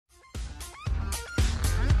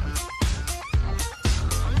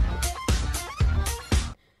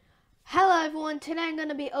everyone, today I'm going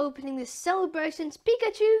to be opening the Celebrations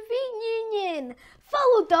Pikachu Reunion,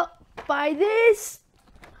 followed up by this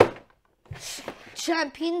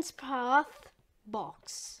Champion's Path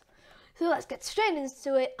box. So let's get straight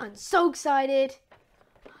into it. I'm so excited.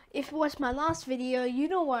 If you watched my last video, you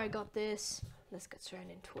know where I got this. Let's get straight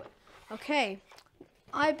into it. Okay,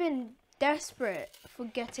 I've been desperate for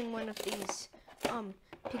getting one of these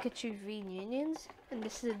Pikachu reunions, and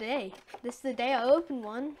this is the day. This is the day I open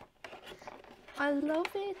one. I love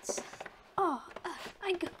it. Oh,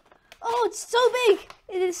 oh, it's so big.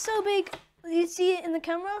 It is so big. You see it in the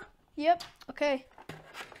camera? Yep. Okay.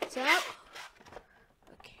 It's out.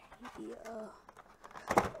 Okay.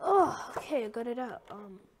 Oh, okay. I got it out.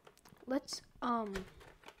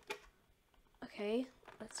 Okay.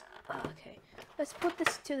 Let's put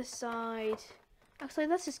this to the side. Actually,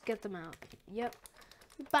 let's just get them out. Yep.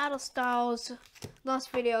 Battle Styles. Last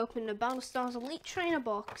video opened a Battle Styles Elite Trainer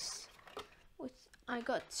box. Which I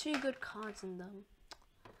got 2 good cards in them.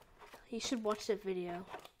 You should watch that video.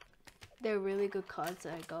 They're really good cards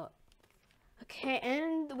that I got. Okay,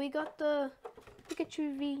 and we got the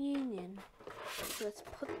Pikachu reunion. So let's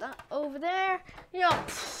put that over there. Yeah.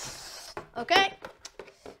 Okay.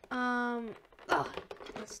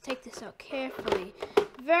 Let's take this out carefully.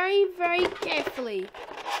 Very, very carefully.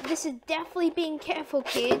 This is definitely being careful,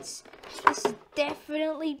 kids. This is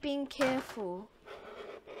definitely being careful.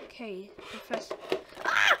 Okay, Professor.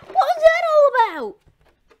 Ah! What was that all about?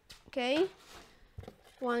 Okay.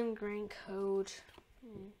 1 green code.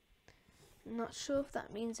 I'm not sure if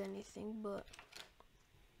that means anything, but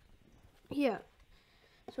yeah.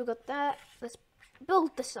 So we got that. Let's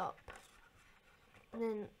build this up. And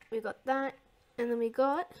then we got that. And then we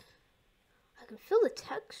got, I can feel the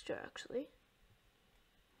texture actually.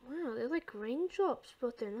 Wow, they're like raindrops,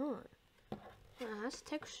 but they're not. Yeah, that's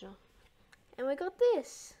texture. And we got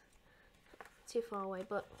this. Too far away,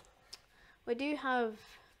 but we do have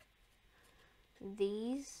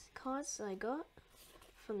these cards that I got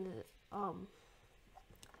from the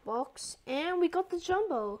box, and we got the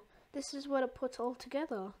jumbo. This is what it puts all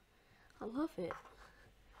together. I love it.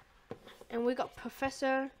 And we got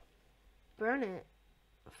Professor Burnett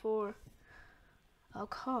for our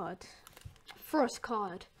card, first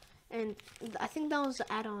card, and I think that was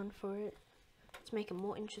the add-on for it. Let's make it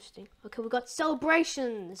more interesting. Okay, we got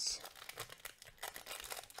Celebrations.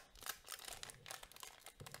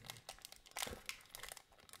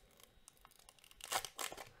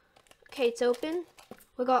 Okay, it's open.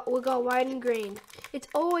 We got white and green. It's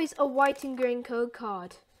always a white and green code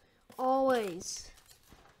card. Always.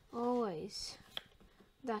 Always.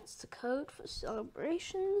 That's the code for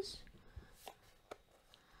Celebrations.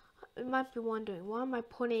 You might be wondering, why am I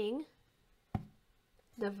putting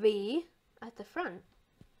the V at the front?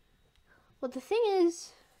 Well, the thing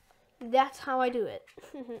is, that's how I do it.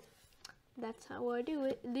 That's how I do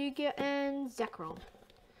it. Lugia and Zekrom.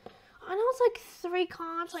 I know it's like 3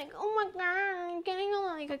 cards, like, oh my god, I'm getting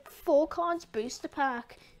like 4 cards booster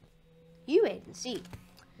pack. You wait and see.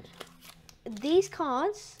 These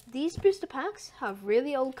cards, these booster packs have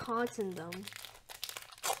really old cards in them.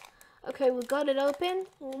 Okay, we got it open.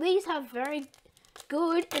 These have very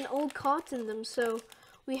good and old cards in them, so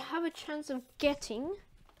we have a chance of getting,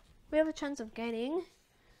 a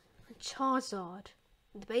Charizard,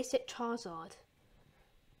 the basic Charizard.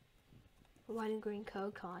 White and green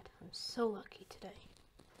code card. I'm so lucky today.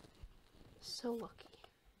 So lucky.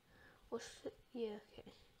 Yeah,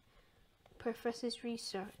 okay. Professor's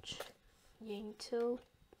Research. Yingtil,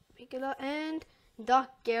 Piccola, and Dark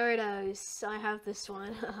Gyarados. I have this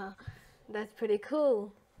one. That's pretty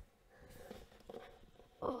cool.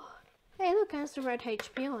 Oh. Hey, look, it has the red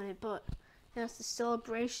HP on it, but it has the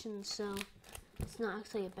Celebration, so it's not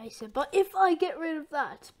actually a base set. But if I get rid of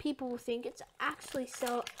that, people will think it's actually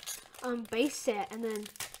base set, and then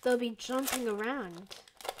they'll be jumping around.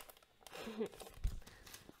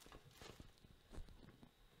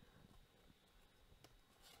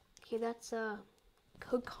 Okay, that's a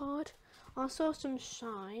code card. Also some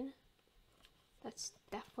shine. That's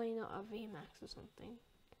definitely not a VMax or something.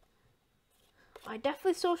 I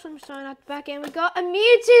definitely saw some shine at the back end. We got a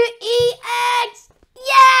Mewtwo EX!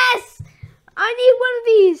 Yes! I need one of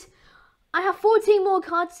these. I have 14 more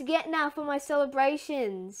cards to get now for my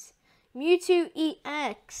Celebrations. Mewtwo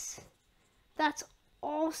EX. That's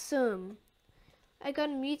awesome. I got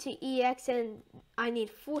a Mewtwo EX and I need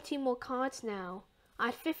 14 more cards now. I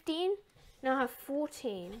had 15, now I have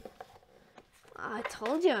 14. I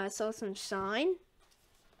told you I saw some shine.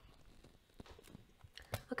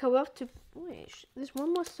 Okay, we're up to, wait, there's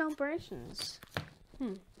one more Celebrations.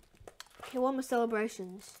 Okay, one more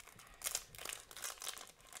Celebrations.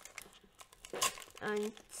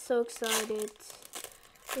 I'm so excited.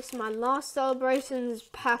 This is my last celebrations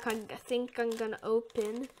pack I think I'm gonna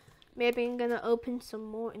open. Maybe I'm gonna open some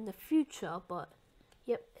more in the future, but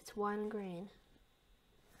yep, it's white and green.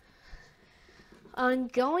 I'm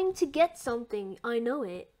going to get something. I know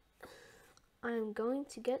it. I'm going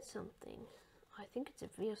to get something. I think it's a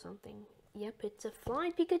V or something. Yep, it's a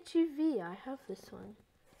Flying Pikachu V. I have this one.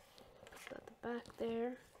 Put that at the back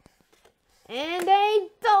there. And a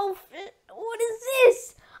dolphin. What is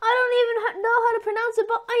this? I don't even know how to pronounce it,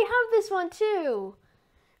 but I have this one too.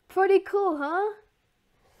 Pretty cool, huh?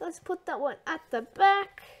 Let's put that one at the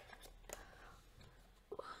back.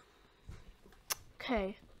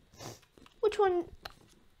 Okay. Which one?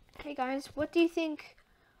 Hey guys, what do you think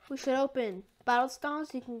we should open? Battle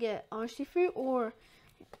Stars, you can get RC Fruit, or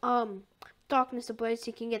Darkness Ablaze,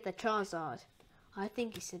 you can get the Charizard. I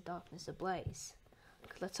think he said Darkness Ablaze.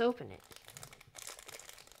 Let's open it.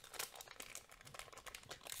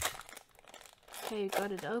 Okay,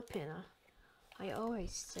 got it open. I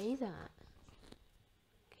always say that.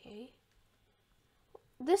 Okay.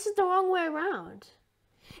 This is the wrong way around.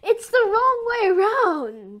 It's the wrong way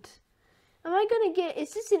around. Am I gonna get?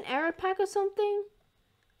 Is this an error pack or something?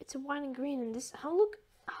 It's a white and green, and this how look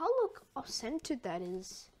off centered that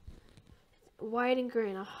is. White and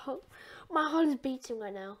green. I hope my heart is beating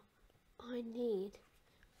right now. I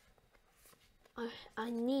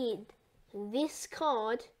need this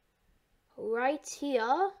card right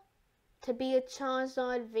here to be a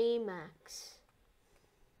Charizard VMax.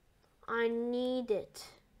 I need it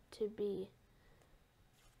to be.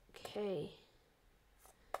 Okay.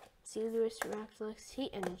 Zealous, Raptors,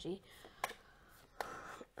 Heat Energy.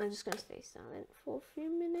 I'm just gonna stay silent for a few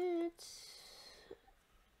minutes.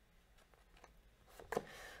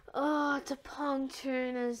 Oh, it's a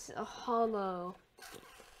puncture as a hollow.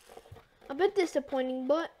 A bit disappointing,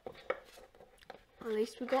 but at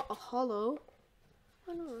least we got a hollow.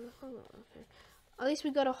 Oh no, a hollow. Okay. At least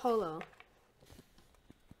we got a hollow.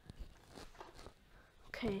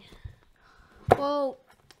 Okay. Well,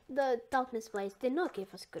 the Darkness Blaze did not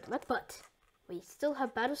give us good luck, but we still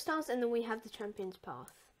have Battle Styles, and then we have the Champion's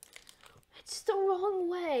Path. It's the wrong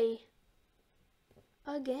way.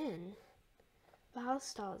 Again. Battle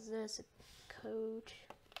Styles, there's a code.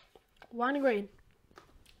 White and green.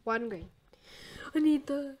 White and green. I need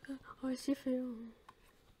the RC film.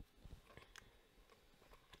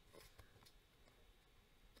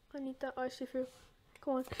 I need that RC film.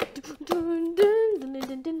 Come on.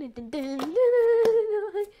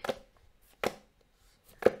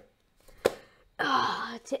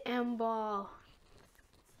 Ah, it's an M-ball.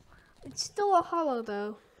 It's still a hollow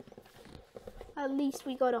though. At least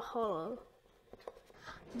we got a hollow.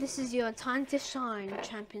 This is your time to shine,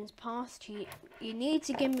 Champion's Path. You need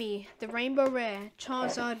to give me the Rainbow Rare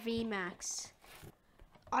Charizard VMax.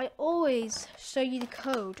 I always show you the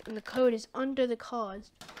code, and the code is under the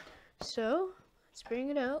cards. So, let's bring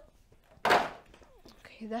it out.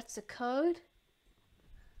 Okay, that's the code.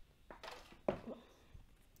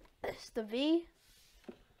 That's the V.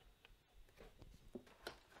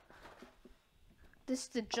 This is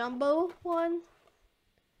the jumbo one.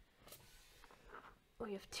 Oh,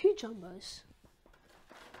 you have two jumbos.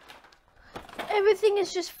 Everything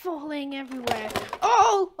is just falling everywhere.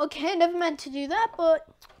 Oh, okay, never meant to do that, but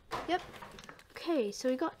yep. Okay, so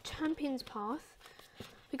we got Champion's Path.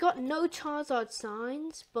 We got no Charizard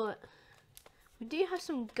signs, but we do have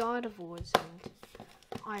some Gardevoirs, and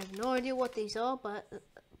I have no idea what these are, but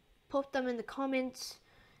put them in the comments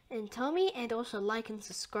and tell me, and also like and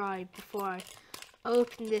subscribe before I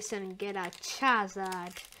open this and get a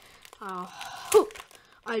Charizard. I hope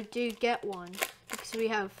I do get one, because we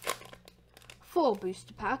have 4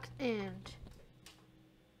 booster packs, and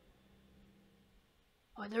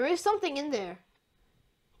oh, there is something in there.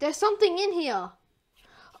 There's something in here.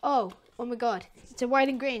 Oh my god, it's a white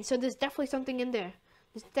and green, so there's definitely something in there.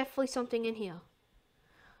 There's definitely something in here.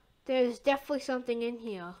 There's definitely something in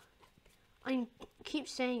here. I keep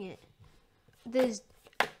saying it.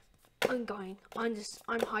 I'm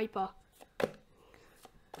hyper.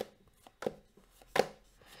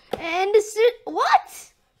 And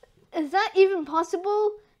what? Is that even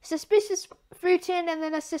possible? Suspicious Fruitin and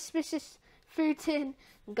then a Suspicious Fruitin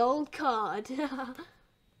gold card.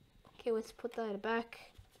 Okay, let's put that back.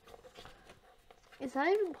 Is that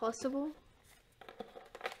even possible?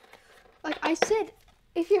 Like I said,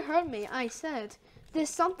 if you heard me, I said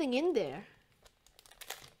there's something in there.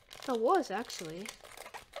 There was actually.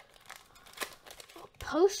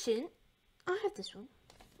 Potion. I have this one.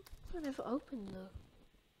 I never opened the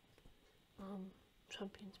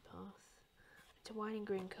Champion's Path. It's a white and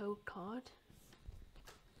green code card.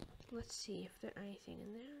 Let's see if there's anything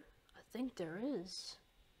in there. I think there is.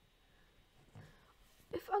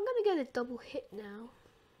 If I'm gonna get a double hit now,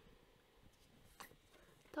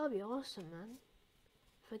 that'll be awesome, man.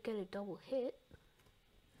 If I get a double hit.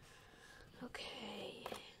 Okay.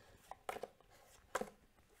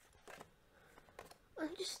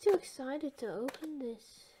 I'm just too excited to open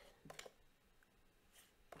this.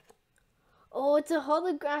 Oh, it's a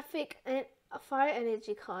holographic and a fire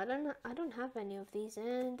energy card. I don't have any of these,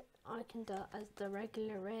 and I can do as the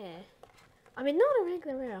regular rare. I mean, not a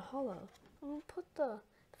regular rare, a holo. I'm gonna put the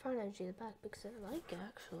fire energy in the back because I like it,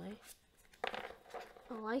 actually.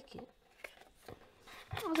 I like it.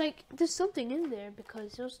 I was like, there's something in there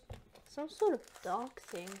because there's some sort of dark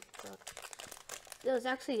thing, but there's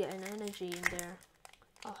actually an energy in there.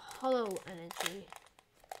 A hollow energy.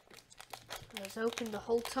 It was open the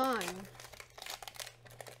whole time.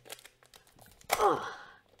 Oh.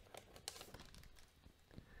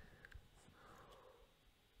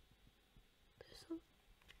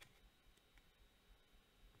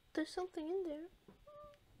 There's something in there.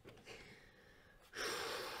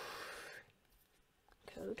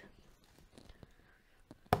 Code.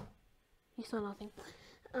 You saw nothing.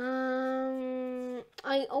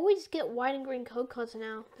 I always get white and green code cards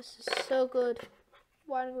now. This is so good.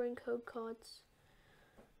 White and green code cards.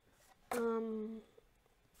 I'm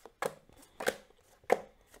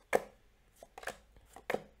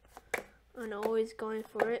always going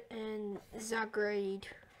for it, and Zagrade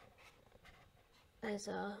as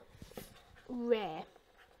a rare,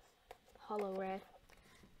 holo rare.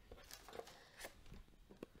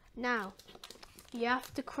 Now, you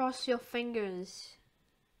have to cross your fingers.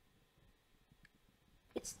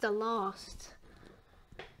 It's the last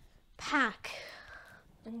pack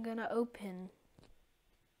I'm gonna open.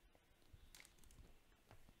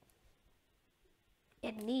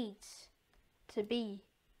 It needs to be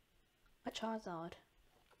a Charizard.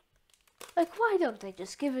 Like, why don't they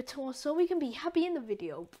just give it to us so we can be happy in the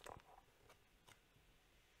video?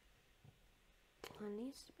 There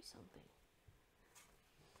needs to be something.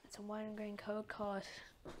 It's a white and green code card.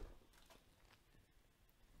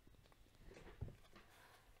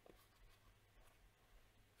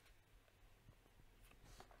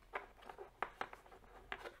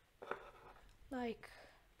 Like,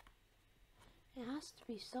 it has to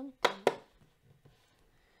be something.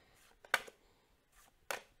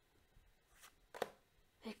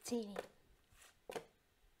 Victini.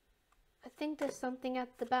 I think there's something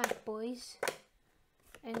at the back, boys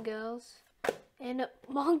and girls. And a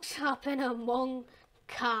Mongchop and a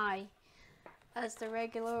Monkai as the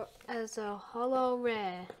regular, as a holo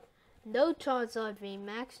rare. No Charizard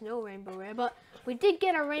VMax, no Rainbow Rare, but we did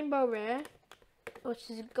get a Rainbow Rare, which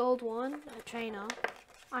is a gold one, a trainer.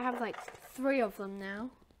 I have like 3 of them now.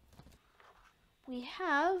 We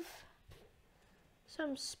have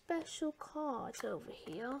some special cards over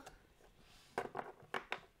here.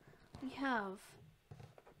 We have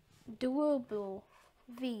Dubwool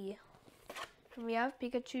V. And we have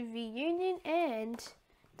Pikachu V Union, and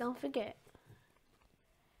don't forget,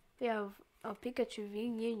 we have a Pikachu V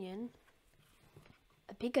Union,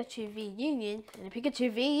 a Pikachu V Union, and a Pikachu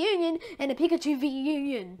V Union, and a Pikachu V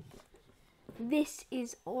Union. This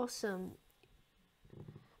is awesome.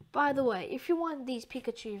 By the way, if you want these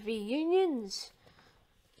Pikachu V Unions,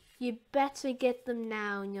 you better get them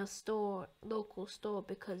now in your store, local store,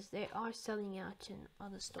 because they are selling out in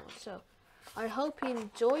other stores. So I hope you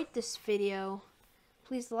enjoyed this video.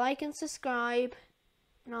 Please like and subscribe,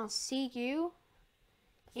 and I'll see you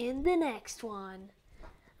in the next one.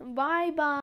 Bye bye.